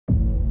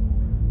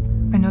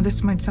I know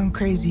this might sound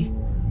crazy.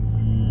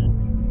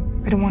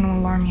 I don't want to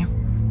alarm you.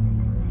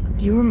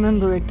 Do you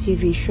remember a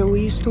TV show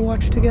we used to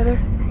watch together?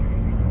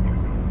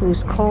 It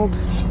was called...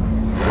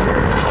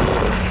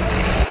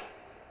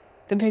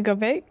 The Pink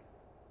Opaque?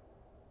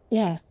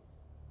 Yeah.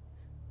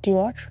 Do you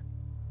watch?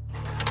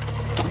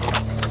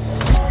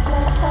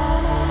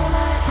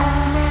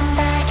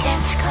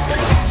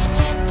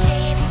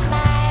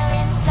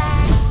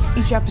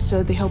 Each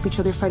episode, they help each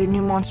other fight a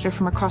new monster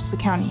from across the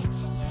county.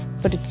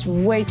 But it's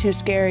way too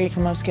scary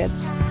for most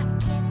kids.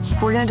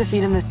 If we're gonna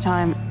defeat him this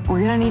time, we're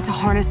gonna need to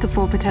harness the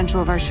full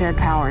potential of our shared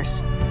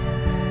powers.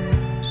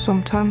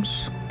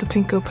 Sometimes the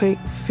Pink Opaque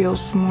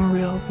feels more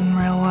real than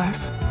real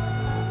life.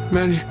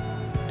 Maddie,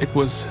 it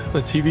was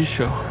a TV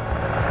show.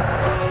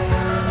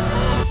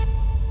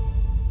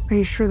 Are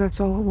you sure that's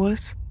all it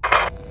was?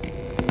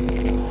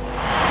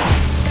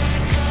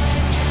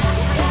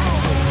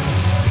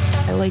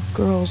 I like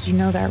girls, you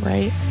know that,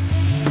 right?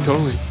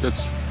 Totally,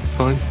 that's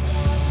fine.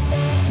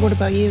 What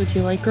about you? Do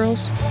you like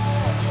girls?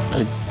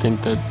 I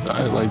think that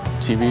I like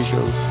TV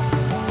shows.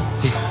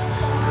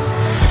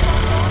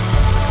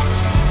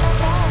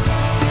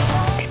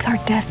 It's our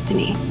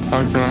destiny.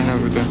 How can I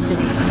have a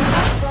destiny?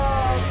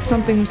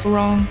 Something's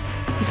wrong.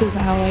 This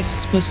isn't how life is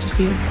supposed to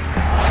feel.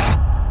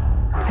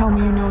 Tell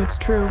me you know it's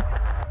true.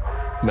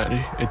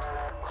 Maddie, it's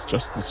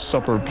just the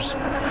suburbs.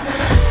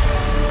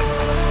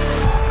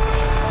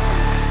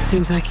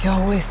 Seems like you're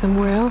always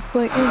somewhere else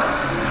lately.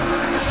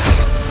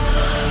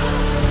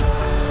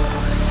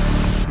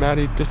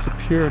 Maddie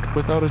disappeared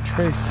without a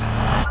trace.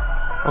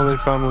 All they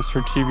found was her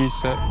TV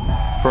set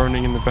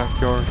burning in the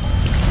backyard.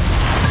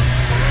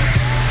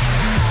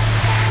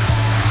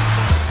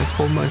 I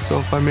told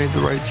myself I made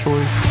the right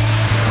choice.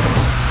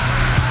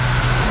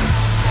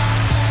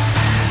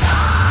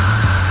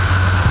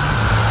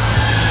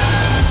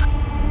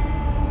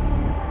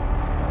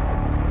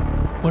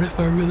 What if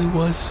I really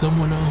was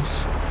someone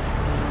else?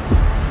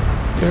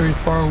 Very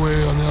far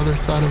away on the other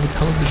side of a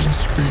television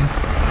screen.